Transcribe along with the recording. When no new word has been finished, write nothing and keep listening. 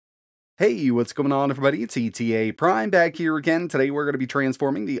Hey, what's going on, everybody? It's ETAPRIME back here again. Today we're going to be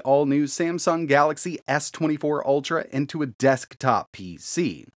transforming the all-new Samsung Galaxy S24 Ultra into a desktop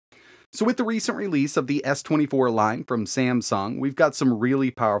PC. So with the recent release of the S24 line from Samsung, we've got some really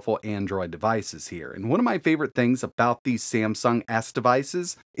powerful Android devices here. And one of my favorite things about these Samsung S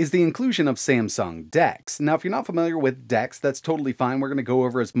devices is the inclusion of Samsung DEX. Now, if you're not familiar with DEX, that's totally fine. We're going to go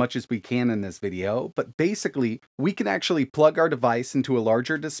over as much as we can in this video. But basically, we can actually plug our device into a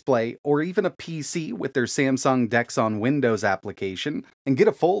larger display or even a PC with their Samsung DeX on Windows application and get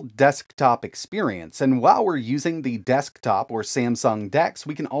a full desktop experience. And while we're using the desktop or Samsung DeX,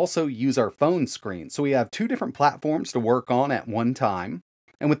 we can also use our phone screen. So we have two different platforms to work on at one time.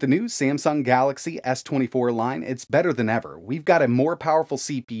 And with the new Samsung Galaxy S24 line, it's better than ever. We've got a more powerful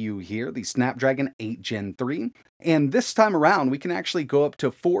CPU here, the Snapdragon 8 Gen 3. And this time around, we can actually go up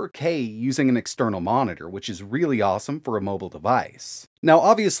to 4K using an external monitor, which is really awesome for a mobile device. Now,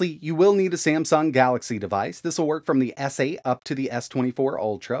 obviously, you will need a Samsung Galaxy device. This will work from the S8 up to the S24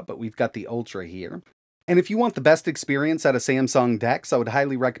 Ultra, but we've got the Ultra here. And if you want the best experience at a Samsung DeX, I would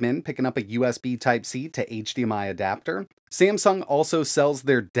highly recommend picking up a USB Type-C to HDMI adapter. Samsung also sells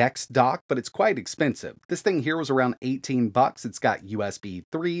their DeX dock, but it's quite expensive. This thing here was around 18 bucks. It's got USB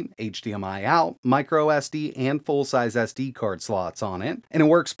 3, HDMI out, micro SD, and full-size SD card slots on it. And it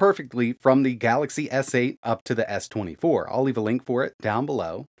works perfectly from the Galaxy S8 up to the S24. I'll leave a link for it down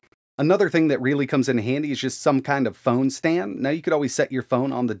below. Another thing that really comes in handy is just some kind of phone stand. Now you could always set your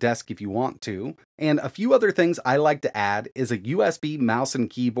phone on the desk if you want to. And a few other things I like to add is a USB mouse and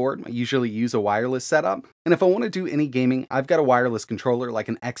keyboard. I usually use a wireless setup. And if I want to do any gaming, I've got a wireless controller like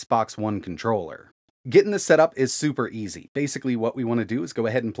an Xbox One controller. Getting this set up is super easy. Basically what we want to do is go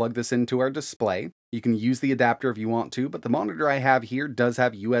ahead and plug this into our display. You can use the adapter if you want to, but the monitor I have here does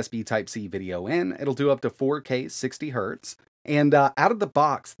have USB Type-C video in. It'll do up to 4K 60 Hz. And out of the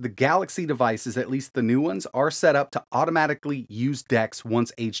box, the Galaxy devices, at least the new ones, are set up to automatically use DeX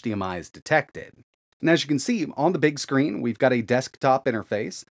once HDMI is detected. And as you can see, on the big screen, we've got a desktop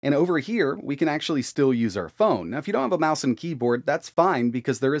interface, and over here, we can actually still use our phone. Now, if you don't have a mouse and keyboard, that's fine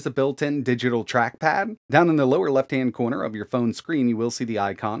because there is a built-in digital trackpad. Down in the lower left-hand corner of your phone screen, you will see the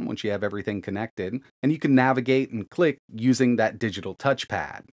icon once you have everything connected, and you can navigate and click using that digital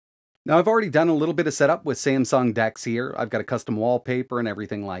touchpad. Now, I've already done a little bit of setup with Samsung DeX here. I've got a custom wallpaper and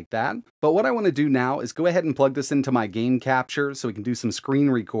everything like that. But what I want to do now is go ahead and plug this into my game capture so we can do some screen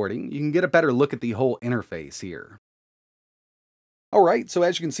recording. You can get a better look at the whole interface here. Alright, so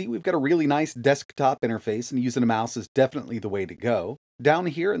as you can see, we've got a really nice desktop interface, and using a mouse is definitely the way to go. Down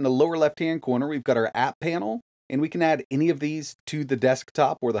here in the lower left-hand corner, we've got our app panel, and we can add any of these to the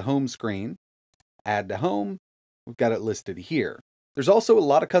desktop or the home screen. Add to home, we've got it listed here. There's also a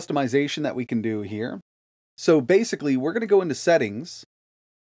lot of customization that we can do here. So basically, we're going to go into Settings,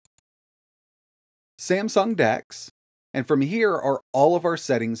 Samsung DeX, and from here are all of our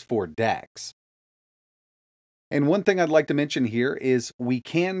settings for DeX. And one thing I'd like to mention here is we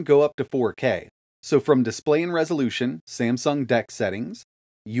can go up to 4K. So from Display and Resolution, Samsung DeX Settings,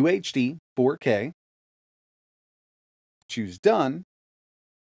 UHD 4K, choose Done.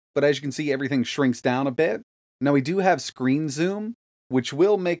 But as you can see, everything shrinks down a bit. Now we do have Screen Zoom, which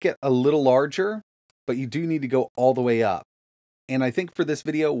will make it a little larger, but you do need to go all the way up. And I think for this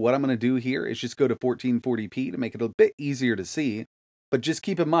video, what I'm going to do here is just go to 1440p to make it a bit easier to see. But just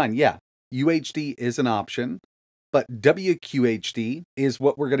keep in mind, yeah, UHD is an option, but WQHD is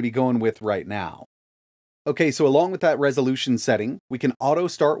what we're going to be going with right now. Okay, so along with that resolution setting, we can auto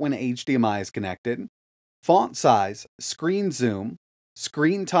start when HDMI is connected, font size, screen zoom,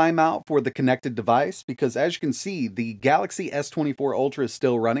 screen timeout for the connected device, because as you can see, the Galaxy S24 Ultra is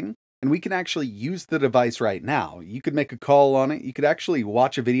still running, and we can actually use the device right now. You could make a call on it, you could actually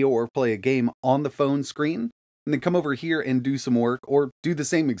watch a video or play a game on the phone screen, and then come over here and do some work, or do the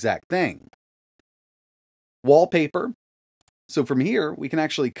same exact thing. Wallpaper. So from here, we can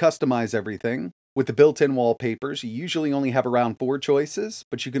actually customize everything. With the built-in wallpapers, you usually only have around 4 choices,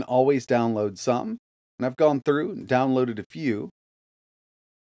 but you can always download some. And I've gone through and downloaded a few.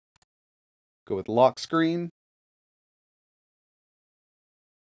 Go with lock screen.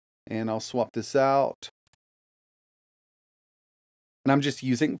 And I'll swap this out. And I'm just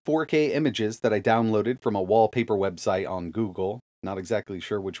using 4K images that I downloaded from a wallpaper website on Google. Not exactly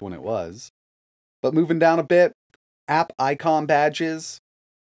sure which one it was. But moving down a bit, app icon badges,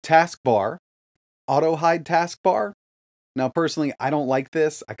 taskbar, auto hide taskbar. Now personally, I don't like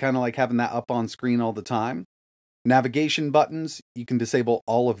this. I kind of like having that up on screen all the time. Navigation buttons, you can disable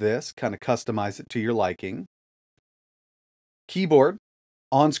all of this, kind of customize it to your liking. Keyboard,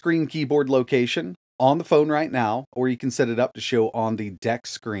 on-screen keyboard location, on the phone right now, or you can set it up to show on the DeX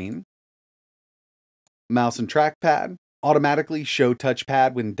screen. mouse and trackpad, automatically show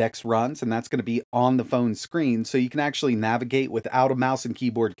touchpad when DeX runs, and that's going to be on the phone screen, so you can actually navigate without a mouse and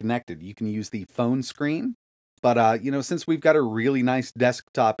keyboard connected. You can use the phone screen, but since we've got a really nice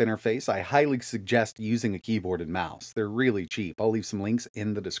desktop interface, I highly suggest using a keyboard and mouse. They're really cheap. I'll leave some links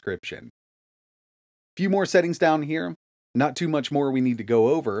in the description. A few more settings down here. Not too much more we need to go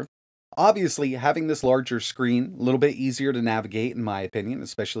over. Obviously, having this larger screen, a little bit easier to navigate in my opinion,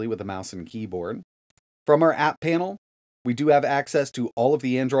 especially with a mouse and keyboard. From our app panel, we do have access to all of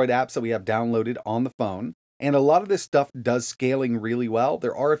the Android apps that we have downloaded on the phone, and a lot of this stuff does scaling really well.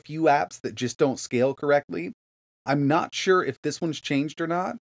 There are a few apps that just don't scale correctly. I'm not sure if this one's changed or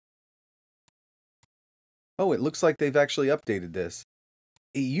not. Oh, it looks like they've actually updated this.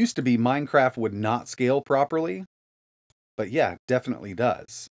 It used to be Minecraft would not scale properly, but yeah, definitely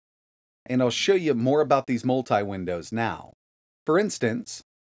does. And I'll show you more about these multi-windows now. For instance,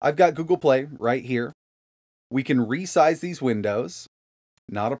 I've got Google Play right here. We can resize these windows,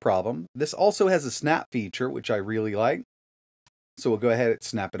 not a problem. This also has a snap feature, which I really like. So we'll go ahead and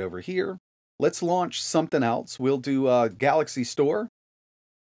snap it over here. Let's launch something else. We'll do Galaxy Store.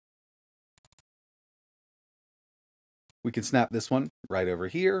 We can snap this one right over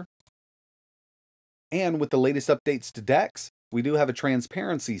here. And with the latest updates to DeX, we do have a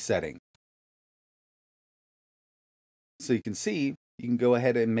transparency setting. So you can see, you can go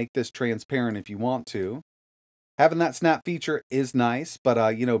ahead and make this transparent if you want to. Having that snap feature is nice,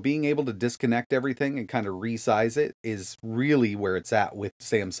 but being able to disconnect everything and kind of resize it is really where it's at with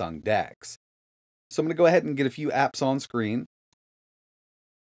Samsung DeX. So I'm going to go ahead and get a few apps on screen.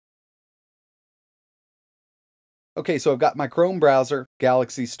 Okay, so I've got my Chrome browser,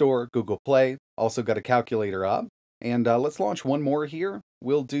 Galaxy Store, Google Play, also got a calculator up. And let's launch one more here.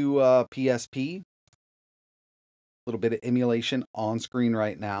 We'll do PSP. A little bit of emulation on screen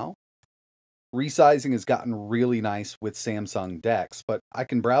right now. Resizing has gotten really nice with Samsung DeX, but I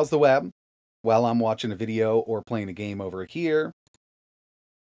can browse the web while I'm watching a video or playing a game over here.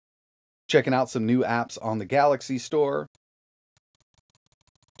 Checking out some new apps on the Galaxy Store.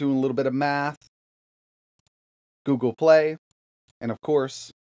 Doing a little bit of math. Google Play, and of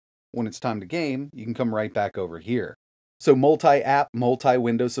course, when it's time to game, you can come right back over here. So multi-app,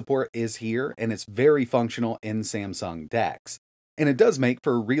 multi-window support is here, and it's very functional in Samsung DeX. And it does make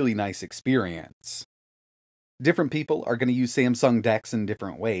for a really nice experience. Different people are going to use Samsung DeX in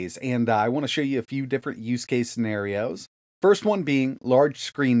different ways, and I want to show you a few different use case scenarios. First one being large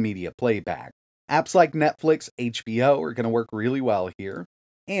screen media playback. Apps like Netflix, HBO are going to work really well here,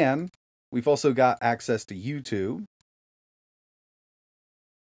 and we've also got access to YouTube.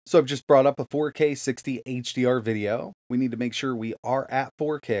 So I've just brought up a 4K 60 HDR video. We need to make sure we are at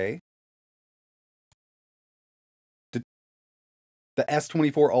 4K. The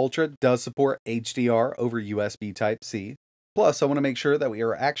S24 Ultra does support HDR over USB Type-C. Plus, I want to make sure that we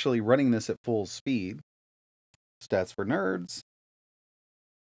are actually running this at full speed. Stats for nerds.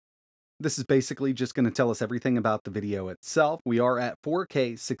 This is basically just going to tell us everything about the video itself. We are at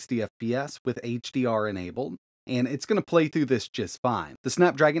 4K 60 FPS with HDR enabled, and it's going to play through this just fine. The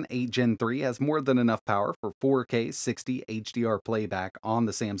Snapdragon 8 Gen 3 has more than enough power for 4K 60 HDR playback on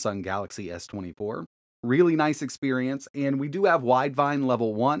the Samsung Galaxy S24. Really nice experience, and we do have Widevine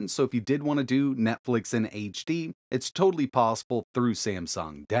level 1, so if you did want to do Netflix in HD, it's totally possible through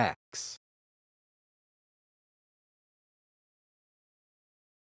Samsung DeX.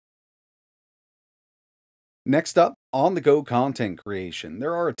 Next up, on-the-go content creation.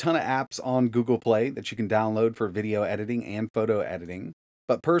 There are a ton of apps on Google Play that you can download for video editing and photo editing,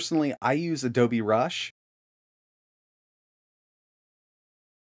 but personally, I use Adobe Rush.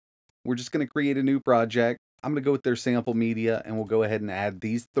 We're just going to create a new project. I'm going to go with their sample media, and we'll go ahead and add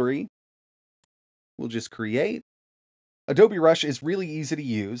these three. We'll just create. Adobe Rush is really easy to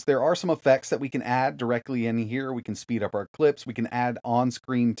use. There are some effects that we can add directly in here. We can speed up our clips. We can add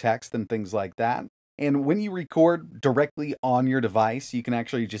on-screen text and things like that. And when you record directly on your device, you can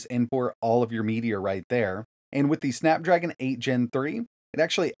actually just import all of your media right there. And with the Snapdragon 8 Gen 3, it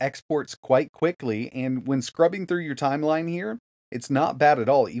actually exports quite quickly. And when scrubbing through your timeline here, it's not bad at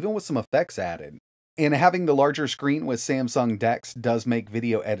all, even with some effects added. And having the larger screen with Samsung DeX does make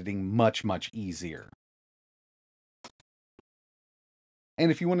video editing much, much easier.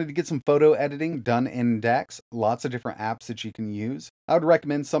 And if you wanted to get some photo editing done in DeX, lots of different apps that you can use. I would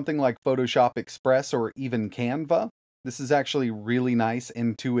recommend something like Photoshop Express or even Canva. This is actually really nice,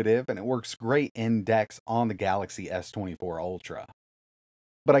 intuitive, and it works great in DeX on the Galaxy S24 Ultra.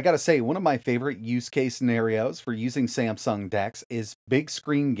 But I gotta say, one of my favorite use case scenarios for using Samsung DeX is big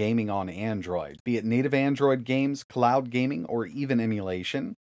screen gaming on Android, be it native Android games, cloud gaming, or even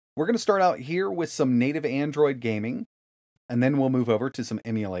emulation. We're going to start out here with some native Android gaming, and then we'll move over to some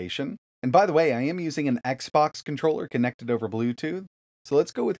emulation. And by the way, I am using an Xbox controller connected over Bluetooth. So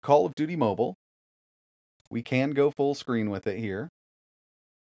let's go with Call of Duty Mobile. We can go full screen with it here.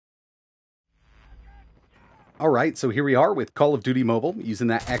 Alright, so here we are with Call of Duty Mobile, using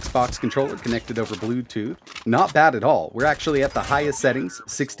that Xbox controller connected over Bluetooth. Not bad at all. We're actually at the highest settings,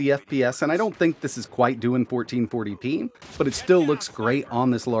 60 FPS, and I don't think this is quite doing 1440p, but it still looks great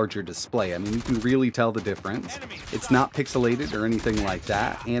on this larger display. I mean, you can really tell the difference. It's not pixelated or anything like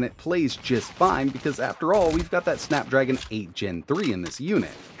that, and it plays just fine because after all, we've got that Snapdragon 8 Gen 3 in this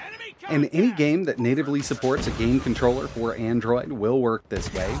unit. And any game that natively supports a game controller for Android will work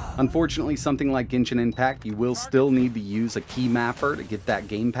this way. Unfortunately, something like Genshin Impact, you will still need to use a key mapper to get that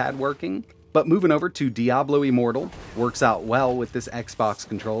gamepad working. But moving over to Diablo Immortal works out well with this Xbox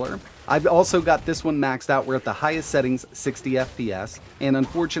controller. I've also got this one maxed out. We're at the highest settings, 60 FPS. And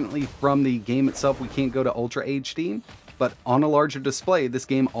unfortunately, from the game itself, we can't go to Ultra HD. But on a larger display, this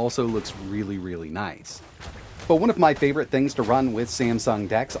game also looks really, really nice. But one of my favorite things to run with Samsung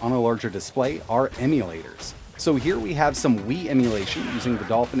DeX on a larger display are emulators. So here we have some Wii emulation using the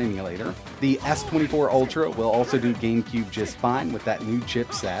Dolphin emulator. The S24 Ultra will also do GameCube just fine with that new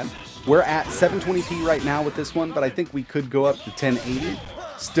chipset. We're at 720p right now with this one, but I think we could go up to 1080.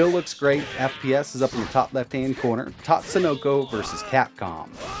 Still looks great. FPS is up in the top left-hand corner. Tatsunoko versus Capcom.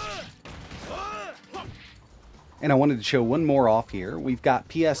 And I wanted to show one more off here. We've got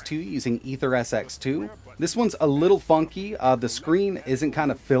PS2 using EtherSX2. This one's a little funky. The screen isn't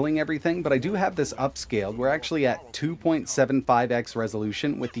kind of filling everything, but I do have this upscaled. We're actually at 2.75x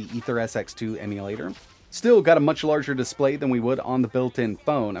resolution with the EtherSX2 emulator. Still got a much larger display than we would on the built-in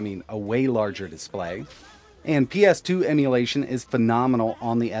phone. I mean, a way larger display. And PS2 emulation is phenomenal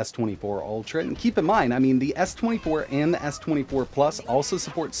on the S24 Ultra. And keep in mind, I mean, the S24 and the S24 Plus also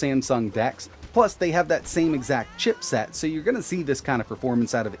support Samsung DeX. Plus, they have that same exact chipset, so you're going to see this kind of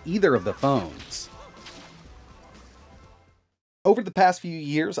performance out of either of the phones. Over the past few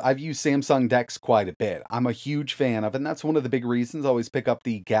years, I've used Samsung DeX quite a bit. I'm a huge fan of it, and that's one of the big reasons I always pick up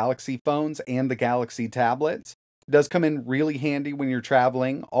the Galaxy phones and the Galaxy tablets. It does come in really handy when you're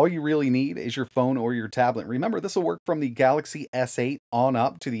traveling. All you really need is your phone or your tablet. Remember, this will work from the Galaxy S8 on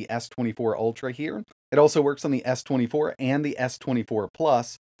up to the S24 Ultra here. It also works on the S24 and the S24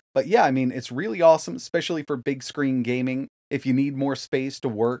 Plus. But yeah, I mean, it's really awesome, especially for big screen gaming. If you need more space to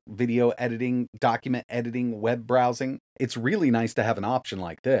work, video editing, document editing, web browsing, it's really nice to have an option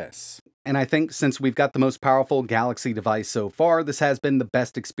like this. And I think since we've got the most powerful Galaxy device so far, this has been the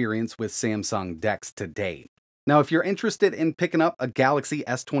best experience with Samsung DeX to date. Now, if you're interested in picking up a Galaxy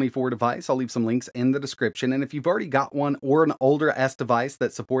S24 device, I'll leave some links in the description. And if you've already got one or an older S device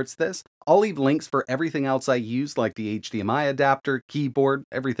that supports this, I'll leave links for everything else I use, like the HDMI adapter, keyboard,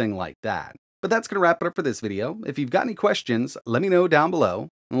 everything like that. But that's going to wrap it up for this video. If you've got any questions, let me know down below.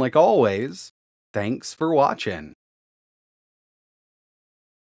 And like always, thanks for watching.